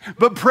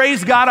 but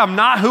praise God, I'm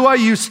not who I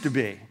used to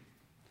be.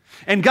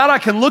 And God, I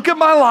can look at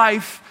my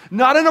life,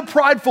 not in a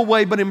prideful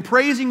way, but in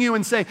praising you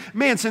and say,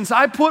 man, since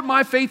I put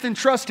my faith and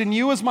trust in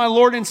you as my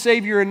Lord and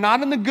Savior, and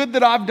not in the good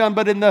that I've done,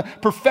 but in the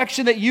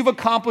perfection that you've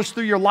accomplished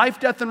through your life,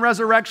 death, and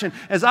resurrection,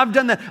 as I've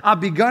done that,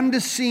 I've begun to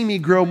see me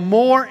grow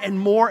more and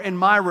more in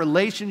my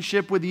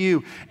relationship with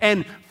you.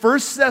 And 1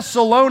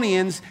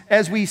 Thessalonians,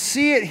 as we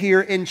see it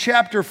here in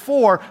chapter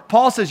 4,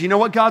 Paul says, you know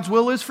what God's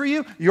will is for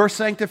you? Your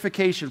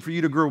sanctification, for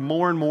you to grow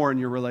more and more in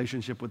your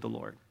relationship with the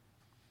Lord.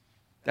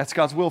 That's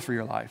God's will for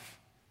your life.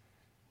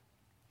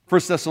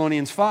 1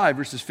 Thessalonians 5,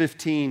 verses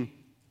 15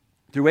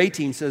 through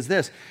 18 says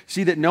this,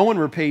 see that no one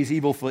repays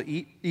evil for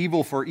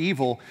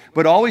evil,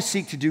 but always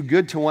seek to do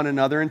good to one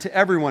another and to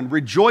everyone.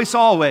 Rejoice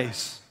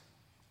always.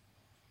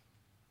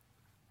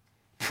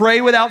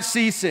 Pray without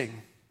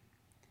ceasing.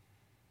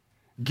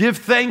 Give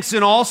thanks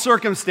in all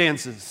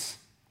circumstances,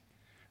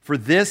 for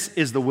this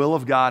is the will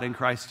of God in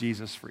Christ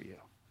Jesus for you.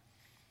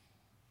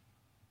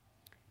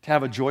 To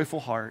have a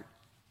joyful heart,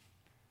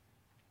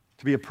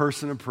 to be a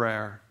person of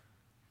prayer,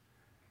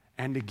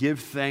 and to give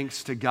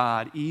thanks to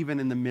God even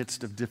in the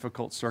midst of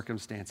difficult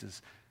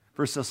circumstances.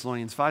 1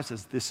 Thessalonians 5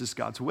 says this is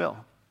God's will.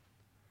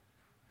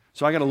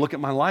 So I got to look at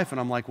my life and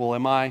I'm like, well,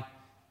 am I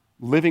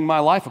living my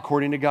life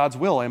according to God's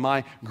will? Am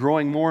I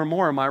growing more and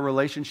more in my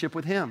relationship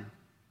with Him?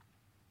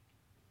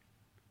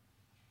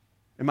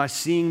 Am I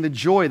seeing the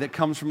joy that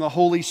comes from the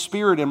Holy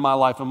Spirit in my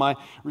life? Am I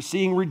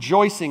seeing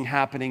rejoicing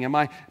happening? Am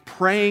I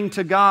praying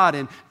to God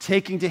and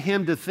taking to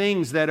Him to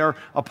things that are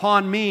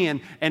upon me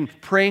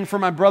and praying for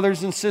my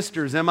brothers and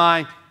sisters? Am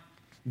I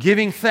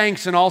giving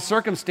thanks in all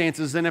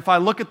circumstances? And if I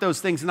look at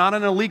those things not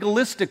in a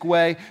legalistic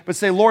way, but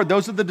say, Lord,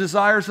 those are the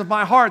desires of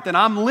my heart, then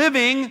I'm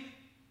living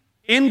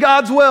in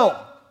God's will.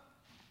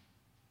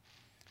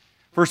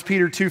 1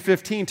 Peter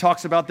 2:15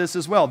 talks about this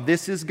as well.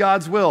 This is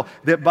God's will,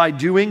 that by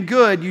doing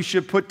good you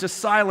should put to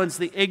silence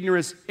the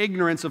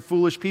ignorance of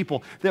foolish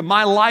people. That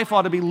my life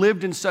ought to be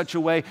lived in such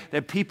a way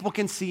that people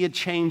can see a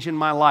change in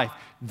my life.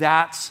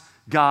 That's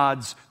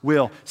God's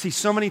will. See,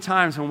 so many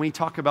times when we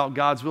talk about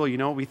God's will, you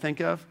know what we think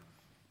of?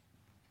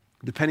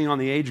 Depending on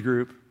the age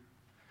group.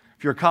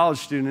 If you're a college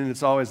student,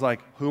 it's always like,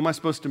 who am I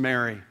supposed to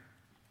marry?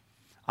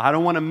 I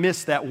don't want to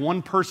miss that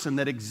one person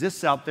that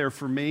exists out there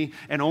for me,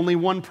 and only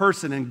one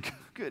person, and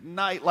good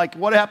night. Like,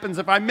 what happens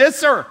if I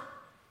miss her?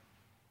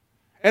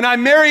 And I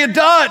marry a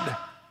dud?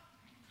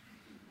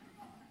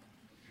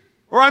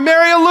 Or I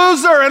marry a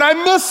loser and I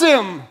miss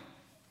him?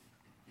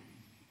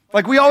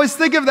 Like, we always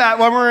think of that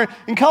when we're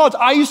in college.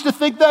 I used to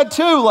think that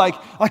too. Like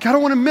I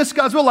don't want to miss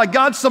God's will. Like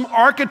God's some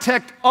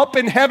architect up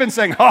in heaven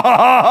saying, ha, ha,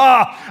 ha,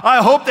 ha.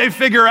 I hope they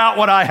figure out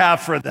what I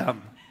have for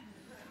them.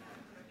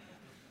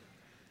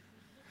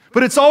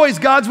 But it's always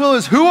God's will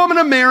is who I'm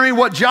going to marry,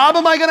 what job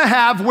am I going to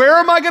have, where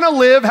am I going to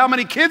live, how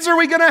many kids are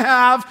we going to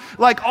have,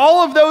 like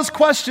all of those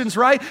questions,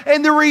 right?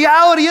 And the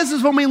reality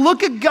is when we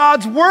look at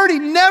God's word, He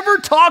never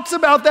talks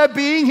about that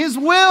being His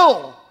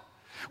will.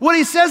 What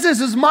He says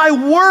is my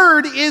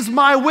word is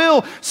my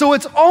will. So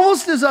it's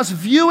almost as us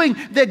viewing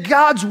that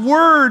God's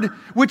word,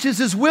 which is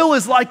His will,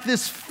 is like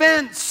this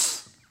fence.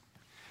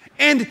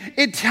 And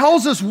it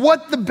tells us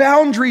what the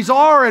boundaries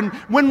are, and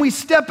when we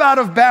step out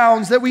of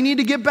bounds, that we need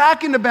to get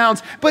back into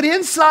bounds. But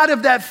inside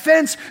of that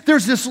fence,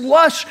 there's this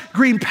lush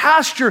green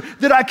pasture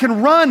that I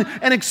can run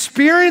and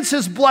experience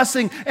His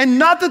blessing. And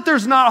not that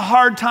there's not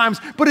hard times,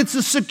 but it's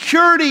a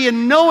security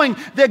in knowing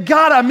that,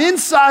 God, I'm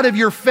inside of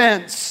your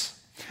fence.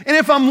 And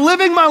if I'm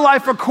living my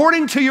life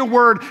according to your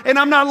word, and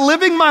I'm not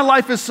living my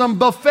life as some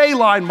buffet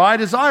line, my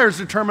desires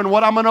determine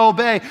what I'm going to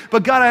obey.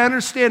 But God, I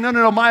understand,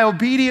 no, my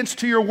obedience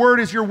to your word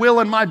is your will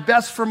and my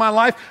best for my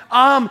life.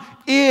 I'm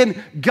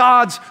in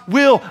God's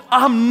will.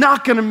 I'm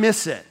not going to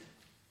miss it.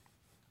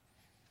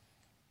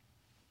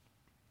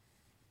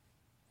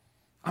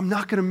 I'm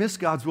not going to miss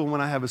God's will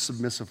when I have a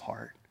submissive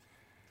heart.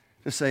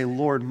 To say,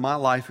 Lord, my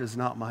life is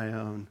not my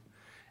own.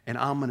 And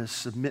I'm going to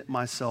submit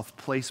myself,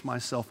 place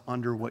myself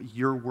under what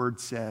your word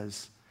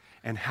says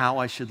and how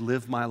I should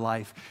live my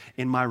life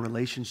in my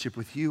relationship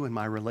with you and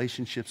my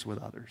relationships with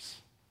others.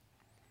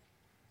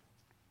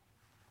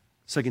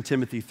 2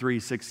 Timothy 3,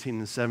 16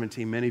 and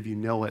 17, many of you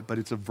know it, but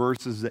it's a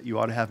verses that you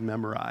ought to have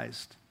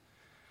memorized.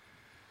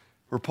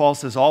 Where Paul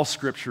says all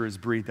scripture is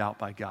breathed out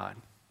by God.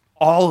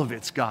 All of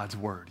it's God's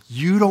word.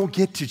 You don't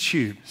get to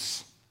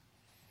choose.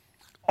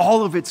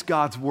 All of it's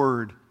God's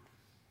word.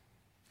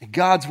 And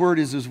God's word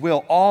is his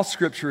will. All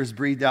scripture is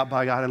breathed out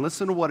by God. And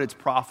listen to what it's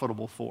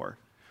profitable for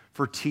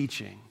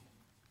teaching.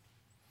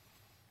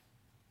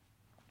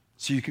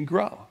 So you can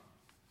grow.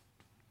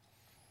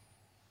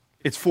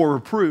 It's for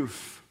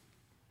reproof.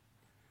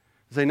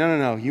 Say,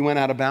 no, you went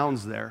out of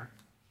bounds there.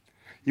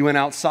 You went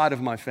outside of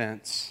my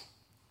fence.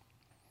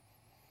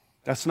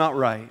 That's not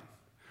right.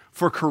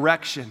 For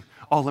correction.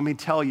 Oh, let me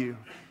tell you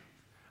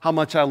how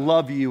much I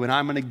love you, and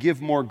I'm going to give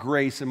more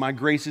grace, and my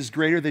grace is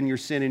greater than your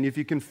sin. And if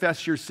you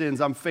confess your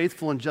sins, I'm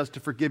faithful and just to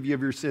forgive you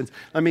of your sins.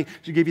 Let me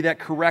give you that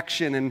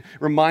correction and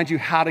remind you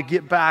how to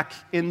get back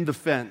in the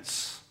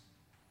fence.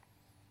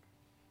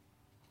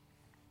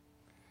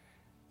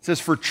 It says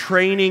for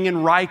training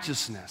in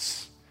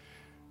righteousness.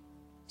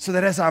 So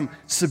that as I'm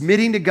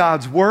submitting to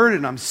God's word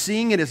and I'm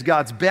seeing it as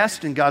God's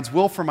best and God's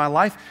will for my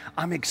life,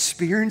 I'm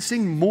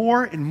experiencing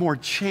more and more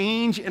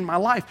change in my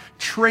life.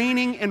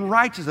 Training in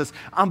righteousness.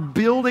 I'm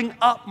building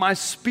up my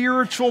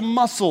spiritual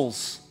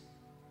muscles.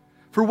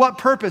 For what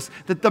purpose?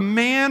 That the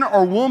man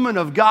or woman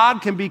of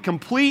God can be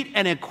complete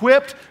and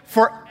equipped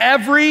for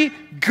every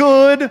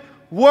good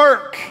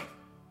work.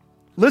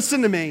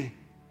 Listen to me.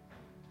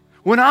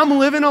 When I'm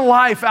living a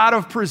life out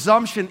of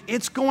presumption,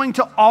 it's going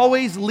to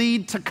always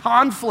lead to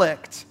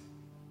conflict.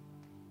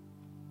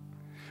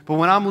 But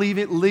when I'm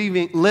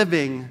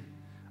living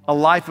a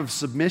life of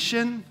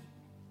submission,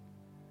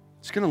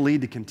 it's going to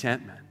lead to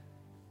contentment.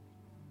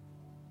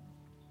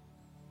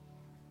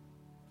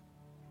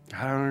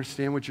 I don't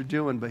understand what you're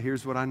doing, but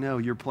here's what I know.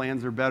 Your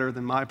plans are better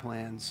than my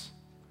plans.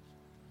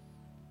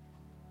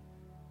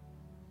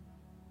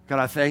 God,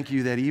 I thank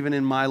you that even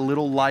in my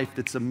little life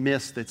that's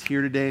amiss, that's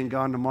here today and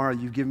gone tomorrow,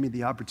 you've given me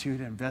the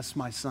opportunity to invest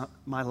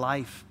my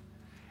life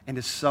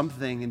into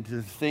something,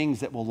 into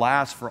things that will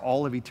last for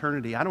all of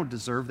eternity. I don't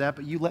deserve that,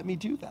 but you let me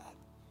do that.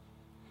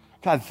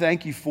 God,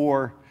 thank you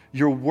for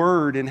your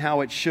word and how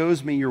it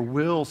shows me your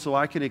will so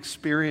I can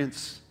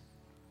experience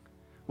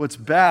what's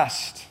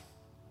best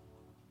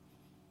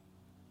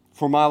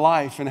for my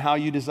life and how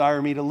you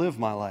desire me to live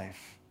my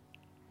life.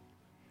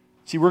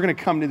 See, we're going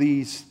to come to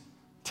these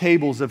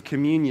tables of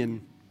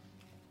communion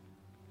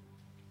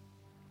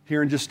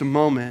here in just a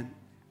moment.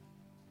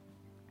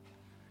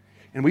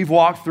 And we've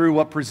walked through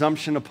what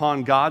presumption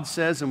upon God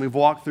says, and we've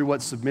walked through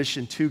what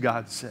submission to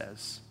God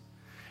says.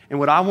 And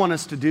what I want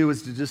us to do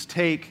is to just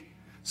take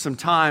some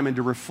time and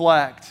to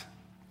reflect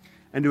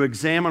and to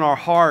examine our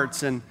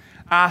hearts and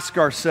ask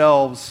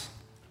ourselves,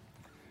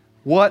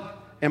 what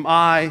am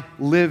I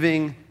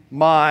living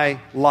my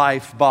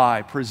life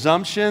by?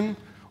 Presumption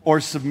or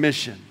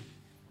submission?